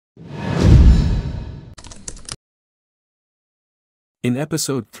In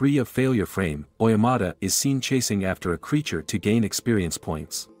episode 3 of Failure Frame, Oyamada is seen chasing after a creature to gain experience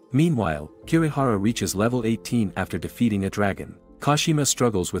points. Meanwhile, Kirihara reaches level 18 after defeating a dragon. Kashima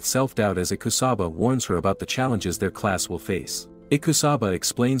struggles with self-doubt as Ikusaba warns her about the challenges their class will face. Ikusaba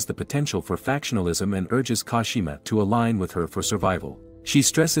explains the potential for factionalism and urges Kashima to align with her for survival. She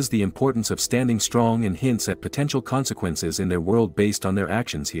stresses the importance of standing strong and hints at potential consequences in their world based on their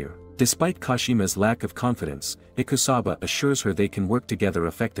actions here. Despite Kashima's lack of confidence, Ikusaba assures her they can work together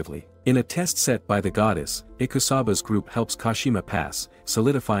effectively. In a test set by the goddess, Ikusaba's group helps Kashima pass,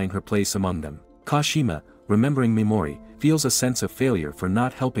 solidifying her place among them. Kashima, remembering Mimori, feels a sense of failure for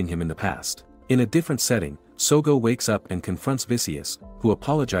not helping him in the past. In a different setting, Sogo wakes up and confronts Vicious, who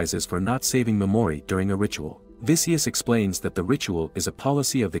apologizes for not saving Mimori during a ritual. Vicious explains that the ritual is a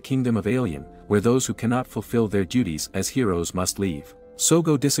policy of the Kingdom of Alien, where those who cannot fulfill their duties as heroes must leave.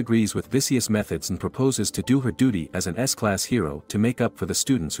 Sogo disagrees with Vicious' methods and proposes to do her duty as an S-class hero to make up for the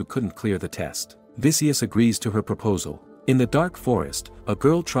students who couldn't clear the test. Vicious agrees to her proposal. In the dark forest, a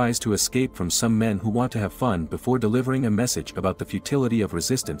girl tries to escape from some men who want to have fun before delivering a message about the futility of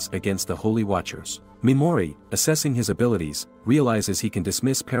resistance against the Holy Watchers. Mimori, assessing his abilities, realizes he can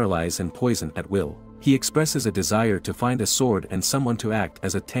dismiss paralyze and poison at will. He expresses a desire to find a sword and someone to act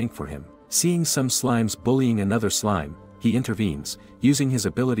as a tank for him. Seeing some slimes bullying another slime, he intervenes, using his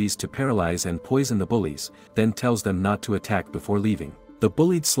abilities to paralyze and poison the bullies, then tells them not to attack before leaving. The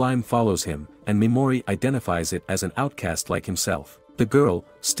bullied slime follows him, and Mimori identifies it as an outcast like himself. The girl,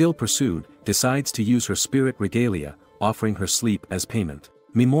 still pursued, decides to use her spirit regalia, offering her sleep as payment.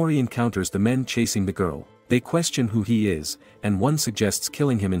 Mimori encounters the men chasing the girl. They question who he is, and one suggests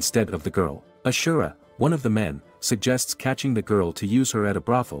killing him instead of the girl. Ashura, one of the men, suggests catching the girl to use her at a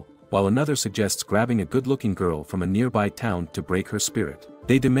brothel, while another suggests grabbing a good-looking girl from a nearby town to break her spirit.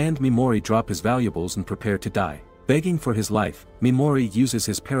 They demand Mimori drop his valuables and prepare to die. Begging for his life, Mimori uses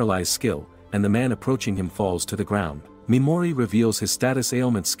his paralyze skill, and the man approaching him falls to the ground. Mimori reveals his status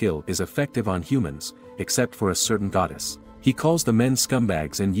ailment skill is effective on humans, except for a certain goddess. He calls the men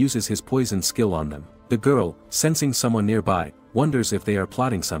scumbags and uses his poison skill on them. The girl, sensing someone nearby, wonders if they are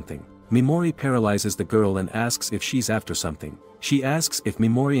plotting something. Mimori paralyzes the girl and asks if she's after something. She asks if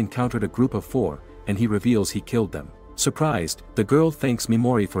Mimori encountered a group of 4, and he reveals he killed them. Surprised, the girl thanks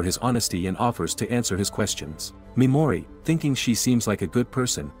Mimori for his honesty and offers to answer his questions. Mimori, thinking she seems like a good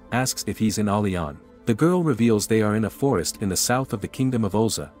person, asks if he's in Alian. The girl reveals they are in a forest in the south of the Kingdom of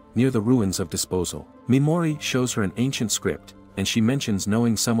Oza, near the ruins of Disposal. Mimori shows her an ancient script, and she mentions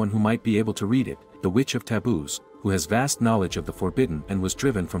knowing someone who might be able to read it, the Witch of Taboos, who has vast knowledge of the forbidden and was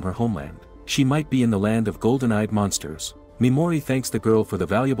driven from her homeland. She might be in the land of golden-eyed monsters. Mimori thanks the girl for the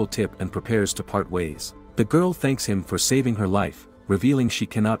valuable tip and prepares to part ways. The girl thanks him for saving her life, revealing she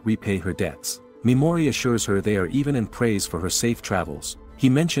cannot repay her debts. Mimori assures her they are even and prays for her safe travels. He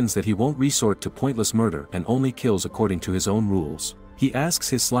mentions that he won't resort to pointless murder and only kills according to his own rules. He asks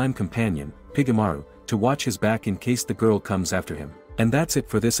his slime companion, Pigamaru, to watch his back in case the girl comes after him. And that's it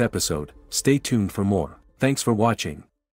for this episode. Stay tuned for more. Thanks for watching.